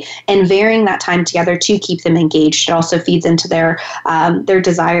activity, and varying that time together to keep them engaged. It also feeds into their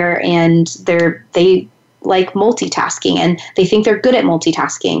desire, and they like multitasking, and they think they're good at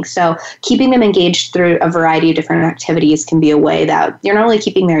multitasking. So keeping them engaged through a variety of different activities can be a way that you're not only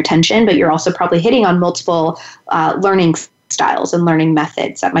keeping their attention, but you're also probably hitting on multiple learning styles and learning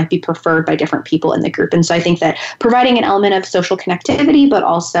methods that might be preferred by different people in the group. And so I think that providing an element of social connectivity, but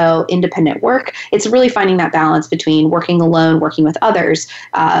also independent work, it's really finding that balance between working alone, working with others,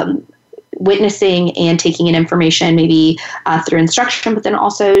 witnessing and taking in information maybe through instruction, but then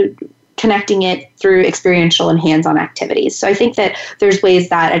also connecting it through experiential and hands-on activities. So I think that there's ways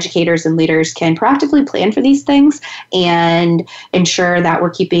that educators and leaders can proactively plan for these things and ensure that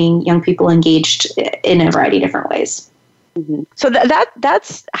we're keeping young people engaged in a variety of different ways. Mm-hmm. So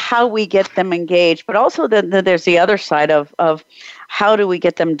that's how we get them engaged, but also there's the other side of how do we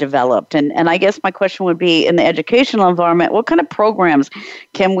get them developed? And I guess my question would be, in the educational environment, what kind of programs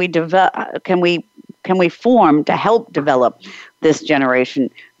can we form to help develop this generation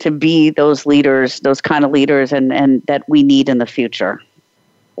to be those leaders, those kind of leaders, and that we need in the future?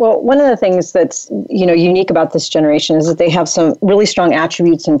 Well, one of the things that's unique about this generation is that they have some really strong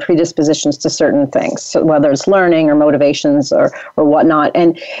attributes and predispositions to certain things, so whether it's learning or motivations or whatnot.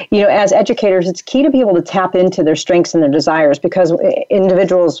 And as educators, it's key to be able to tap into their strengths and their desires, because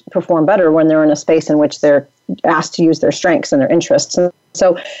individuals perform better when they're in a space in which they're asked to use their strengths and their interests. And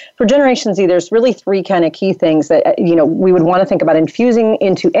so for Generation Z, there's really three kind of key things that we would want to think about infusing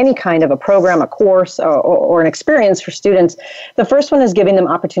into any kind of a program, a course, or an experience for students. The first one is giving them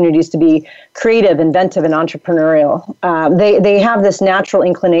opportunities to be creative, inventive, and entrepreneurial. They have this natural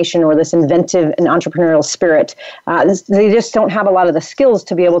inclination or this inventive and entrepreneurial spirit. They just don't have a lot of the skills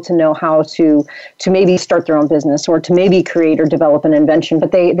to be able to know how to maybe start their own business or to maybe create or develop an invention,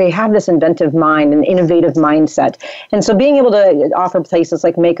 but they have this inventive mind and innovative mindset. And so being able to offer places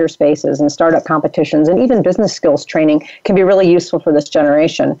like maker spaces and startup competitions and even business skills training can be really useful for this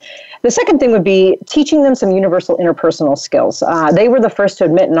generation. The second thing would be teaching them some universal interpersonal skills. They were the first to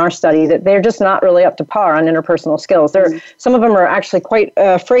admit in our study that they're just not really up to par on interpersonal skills. Some of them are actually quite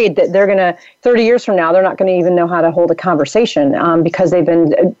afraid that they're going to, 30 years from now, they're not going to even know how to hold a conversation because they've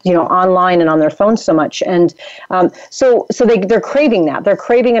been online and on their phones so much. And so they're craving that. They're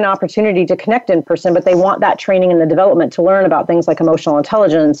craving an opportunity to connect in person, but they want that training and the development to learn about things like emotional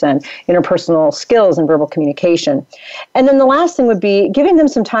intelligence and interpersonal skills and verbal communication. And then the last thing would be giving them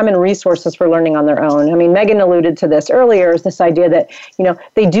some time and resources for learning on their own. I mean, Megan alluded to this earlier, is this idea that,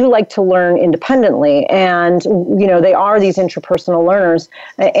 they do like to learn independently, and, they are these intrapersonal learners,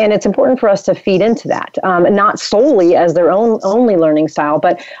 and it's important for us to feed into that, not solely as their only learning style,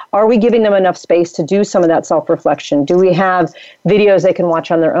 but are we giving them enough space to do some of that self-reflection? Do we have videos they can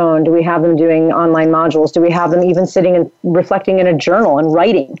watch on their own? Do we have them doing online modules? Do we have them even sitting and reflecting in a journal and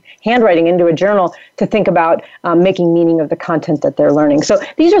handwriting into a journal to think about making meaning of the content that they're learning? So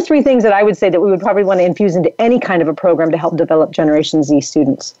these are three things that I would say that we would probably want to infuse into any kind of a program to help develop Generation Z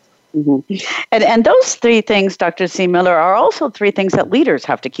students. Mm-hmm. And those three things, Dr. C. Miller, are also three things that leaders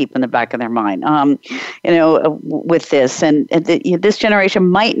have to keep in the back of their mind, with this. And this generation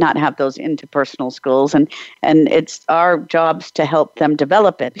might not have those interpersonal skills, and it's our jobs to help them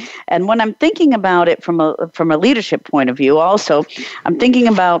develop it. And when I'm thinking about it from a leadership point of view, also, I'm thinking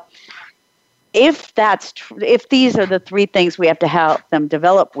about if these are the three things we have to help them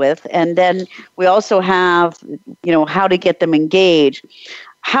develop with, and then we also have, how to get them engaged.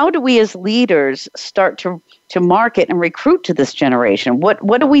 How do we as leaders start to market and recruit to this generation?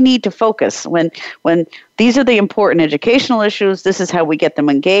 What do we need to focus when these are the important educational issues? This is how we get them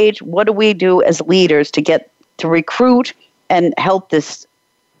engaged. What do we do as leaders to recruit and help this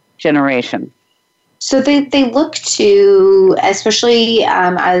generation? So they look to, especially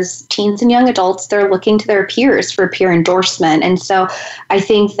as teens and young adults, they're looking to their peers for peer endorsement. And so I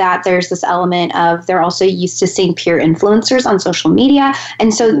think that there's this element of they're also used to seeing peer influencers on social media.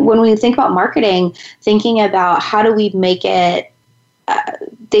 And so when we think about marketing, thinking about how do we make it,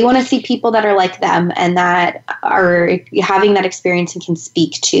 they want to see people that are like them and that are having that experience and can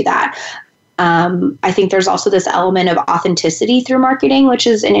speak to that. I think there's also this element of authenticity through marketing, which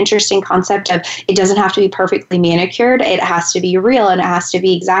is an interesting concept of it doesn't have to be perfectly manicured. It has to be real, and it has to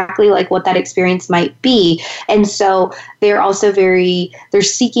be exactly like what that experience might be. And so they're also they're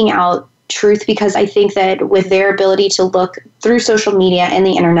seeking out truth, because I think that with their ability to look through social media and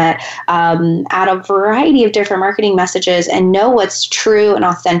the internet at a variety of different marketing messages and know what's true and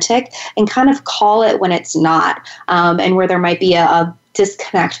authentic and kind of call it when it's not, and where there might be a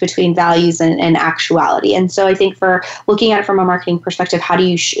disconnect between values and actuality. And so I think for looking at it from a marketing perspective, how do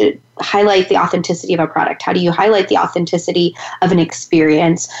you highlight the authenticity of a product? How do you highlight the authenticity of an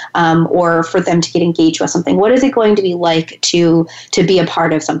experience, or for them to get engaged with something? What is it going to be like to be a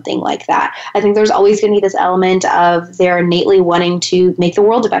part of something like that? I think there's always going to be this element of they're innately wanting to make the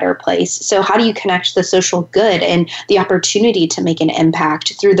world a better place. So how do you connect the social good and the opportunity to make an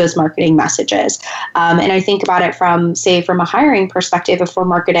impact through those marketing messages? And I think about it from a hiring perspective. If we're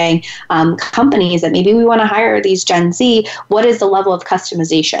marketing companies that maybe we want to hire these Gen Z, what is the level of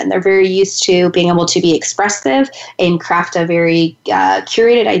customization? They're very used to being able to be expressive and craft a very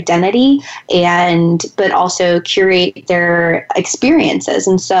curated identity, but also curate their experiences.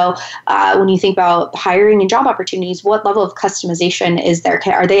 And so when you think about hiring and job opportunities, what level of customization is there?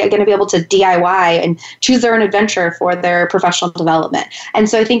 Are they going to be able to DIY and choose their own adventure for their professional development? And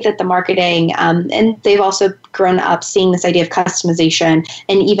so I think that the marketing, and they've also grown up seeing this idea of customization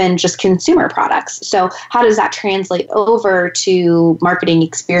and even just consumer products. So how does that translate over to marketing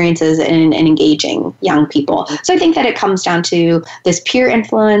experiences and engaging young people? So I think that it comes down to this peer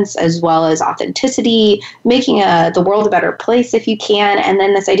influence as well as authenticity, making the world a better place if you can, and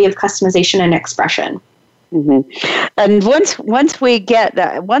then this idea of customization and expression. Mm-hmm. And once we get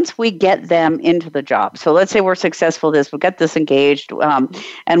them into the job, so let's say we're successful we'll get this engaged,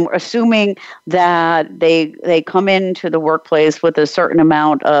 and we're assuming that they come into the workplace with a certain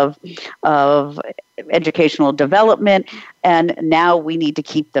amount of educational development, and now we need to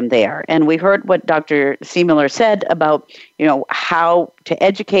keep them there. And we heard what Dr. Seemiller said about, how to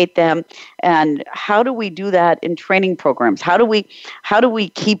educate them, and how do we do that in training programs? How do we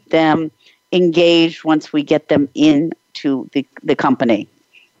keep them engaged once we get them into the company?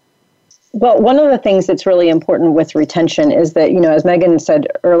 Well, one of the things that's really important with retention is that, as Megan said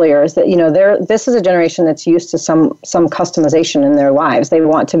earlier, is that, this is a generation that's used to some customization in their lives. They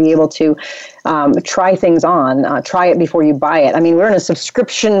want to be able to try things on, try it before you buy it. I mean, we're in a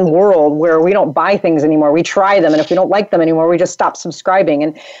subscription world where we don't buy things anymore. We try them, and if we don't like them anymore, we just stop subscribing.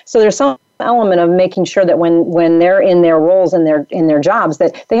 And so there's some element of making sure that when they're in their roles in their jobs,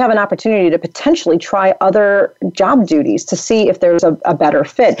 that they have an opportunity to potentially try other job duties to see if there's a better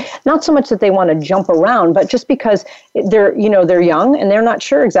fit. Not so much that they want to jump around, but just because they're young and they're not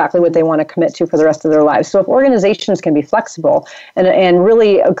sure exactly what they want to commit to for the rest of their lives. So if organizations can be flexible and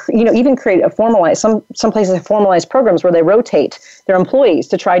really even create a formalized, some places have formalized programs where they rotate their employees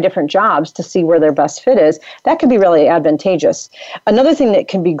to try different jobs to see where their best fit is, that could be really advantageous. Another thing that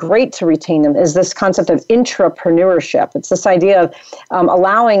can be great to retain them is this concept of intrapreneurship. It's this idea of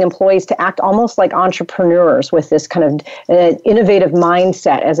allowing employees to act almost like entrepreneurs with this kind of innovative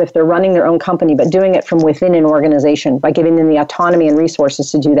mindset, as if they're running their own company, but doing it from within an organization by giving them the autonomy and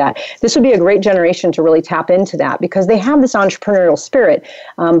resources to do that. This would be a great generation to really tap into that, because they have this entrepreneurial spirit.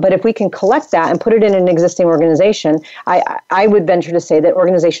 But if we can collect that and put it in an existing organization, I would venture to say that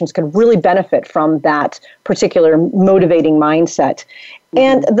organizations could really benefit from that particular motivating mindset.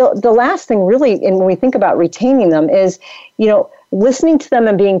 And the last thing really, when we think about retaining them, is, listening to them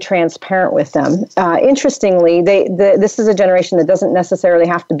and being transparent with them. Interestingly, this is a generation that doesn't necessarily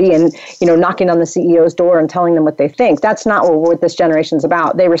have to be knocking on the CEO's door and telling them what they think. That's not what this generation's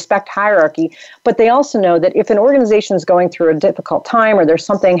about. They respect hierarchy, but they also know that if an organization is going through a difficult time or there's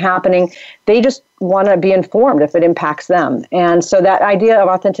something happening, they just want to be informed if it impacts them. And so that idea of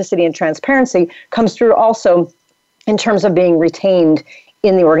authenticity and transparency comes through also in terms of being retained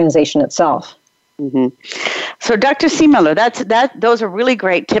in the organization itself. Mm-hmm. So, Dr. Seemiller, those are really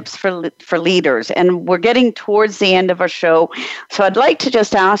great tips for leaders, and we're getting towards the end of our show. So, I'd like to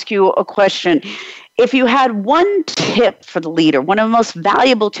just ask you a question. If you had one tip for the leader, one of the most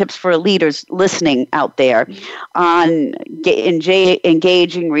valuable tips for leaders listening out there on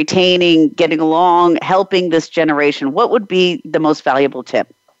engaging, retaining, getting along, helping this generation, what would be the most valuable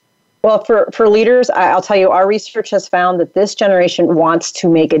tip? Well, for leaders, I'll tell you, our research has found that this generation wants to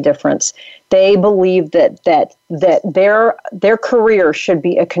make a difference. They believe that their career should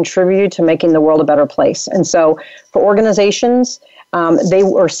be a contributor to making the world a better place. And so for organizations, they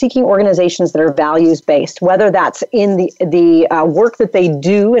are seeking organizations that are values-based, whether that's in the work that they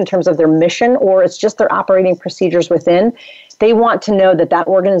do in terms of their mission, or it's just their operating procedures within. they want to know that that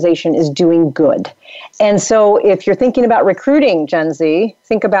organization is doing good. And so if you're thinking about recruiting Gen Z,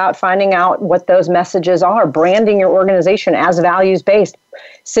 think about finding out what those messages are, branding your organization as values-based,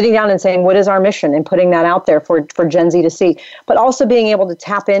 sitting down and saying, what is our mission, and putting that out there for Gen Z to see, but also being able to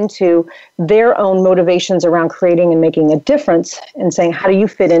tap into their own motivations around creating and making a difference and saying, how do you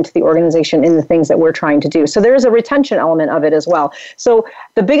fit into the organization in the things that we're trying to do? So there is a retention element of it as well. So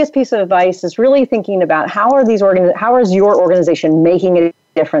the biggest piece of advice is really thinking about how is your organization making a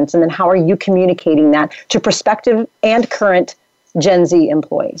difference, and then how are you communicating that to prospective and current Gen Z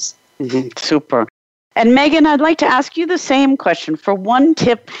employees? Mm-hmm. Super. And Megan, I'd like to ask you the same question. For one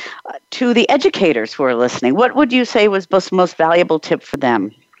tip to the educators who are listening, what would you say was the most valuable tip for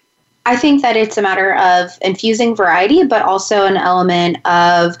them? I think that it's a matter of infusing variety, but also an element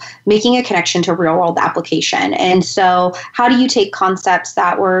of making a connection to real-world application. And so how do you take concepts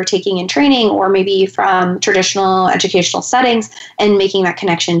that we're taking in training or maybe from traditional educational settings and making that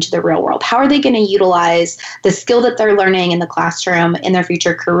connection to the real world? How are they going to utilize the skill that they're learning in the classroom in their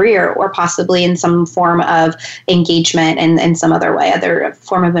future career, or possibly in some form of engagement and in some other way, other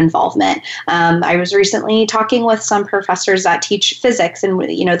form of involvement? I was recently talking with some professors that teach physics, and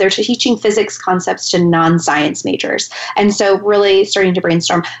they're teaching physics concepts to non-science majors. And so really starting to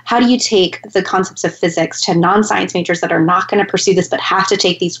brainstorm, how do you take the concepts of physics to non-science majors that are not going to pursue this but have to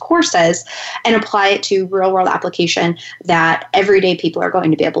take these courses and apply it to real-world application that everyday people are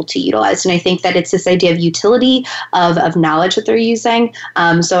going to be able to utilize? And I think that it's this idea of utility of knowledge that they're using.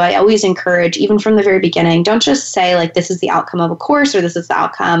 So I always encourage, even from the very beginning, don't just say like this is the outcome of a course or this is the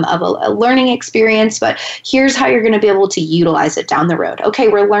outcome of a learning experience, but here's how you're going to be able to utilize it down the road. Okay,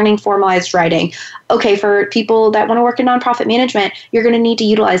 we're learning formalized writing. Okay, for people that want to work in nonprofit management, you're going to need to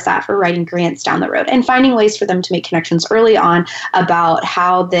utilize that for writing grants down the road, and finding ways for them to make connections early on about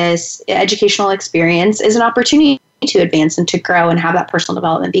how this educational experience is an opportunity to advance and to grow and have that personal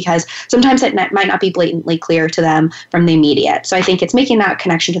development, because sometimes it might not be blatantly clear to them from the immediate. So I think it's making that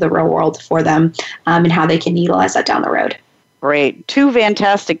connection to the real world for them and how they can utilize that down the road. Great. 2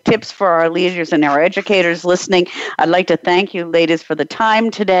 fantastic tips for our leaders and our educators listening. I'd like to thank you, ladies, for the time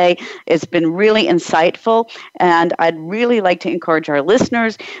today. It's been really insightful, and I'd really like to encourage our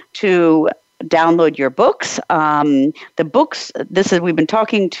listeners to download your books. The books, we've been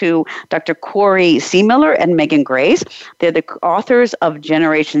talking to Dr. Corey Seemiller and Megan Grace. They're the authors of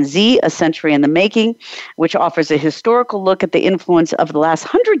Generation Z, A Century in the Making, which offers a historical look at the influence of the last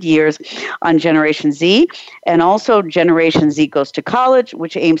 100 years on Generation Z, and also Generation Z Goes to College,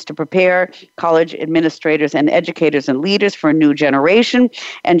 which aims to prepare college administrators and educators and leaders for a new generation,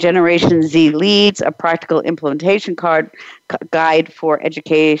 and Generation Z Leads, a practical implementation guide for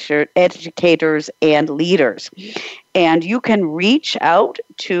educators and leaders. And you can reach out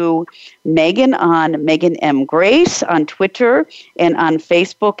to Megan on Megan M. Grace on Twitter and on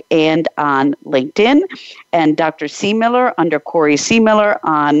Facebook and on LinkedIn, and Dr. Seemiller under Corey Seemiller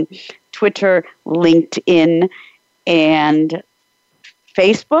on Twitter, LinkedIn, and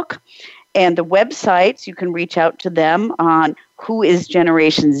Facebook. And the websites, you can reach out to them on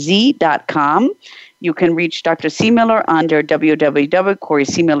whoisgenerationz.com. You can reach Dr. Seemiller under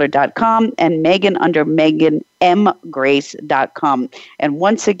www.coreyseemiller.com and Megan under meganmgrace.com. And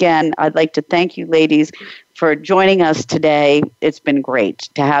once again, I'd like to thank you, ladies, for joining us today. It's been great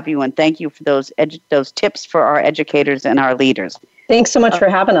to have you, and thank you for those tips for our educators and our leaders. Thanks so much for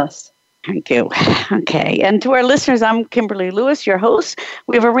having us. Thank you. Okay. And to our listeners, I'm Kimberly Lewis, your host.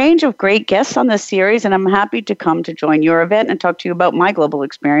 We have a range of great guests on this series, and I'm happy to come to join your event and talk to you about my global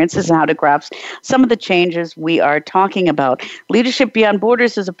experiences and how to grasp some of the changes we are talking about. Leadership Beyond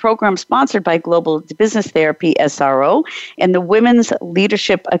Borders is a program sponsored by Global Business Therapy, SRO, and the Women's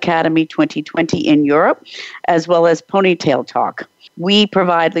Leadership Academy 2020 in Europe, as well as Ponytail Talk. We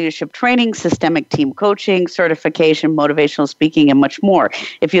provide leadership training, systemic team coaching, certification, motivational speaking, and much more.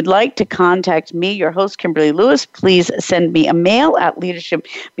 If you'd like to contact me, your host, Kimberly Lewis, please send me a mail at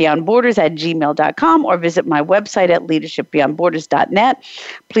leadershipbeyondborders@gmail.com or visit my website at leadershipbeyondborders.net.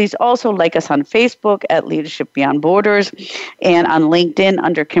 Please also like us on Facebook at Leadership Beyond Borders, and on LinkedIn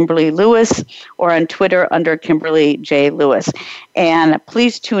under Kimberly Lewis, or on Twitter under Kimberly J. Lewis. And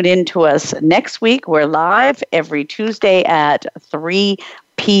please tune in to us next week. We're live every Tuesday at 3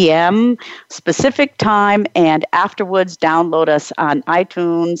 p.m. Pacific time, and afterwards download us on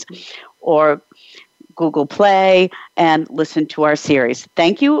iTunes or Google Play and listen to our series.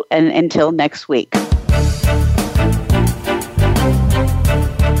 Thank you, and until next week.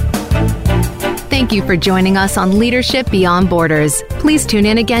 Thank you for joining us on Leadership Beyond Borders. Please tune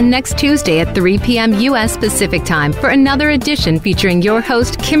in again next Tuesday at 3 p.m. U.S. Pacific Time for another edition featuring your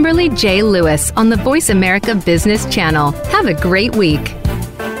host, Kimberly J. Lewis, on the Voice America Business Channel. Have a great week.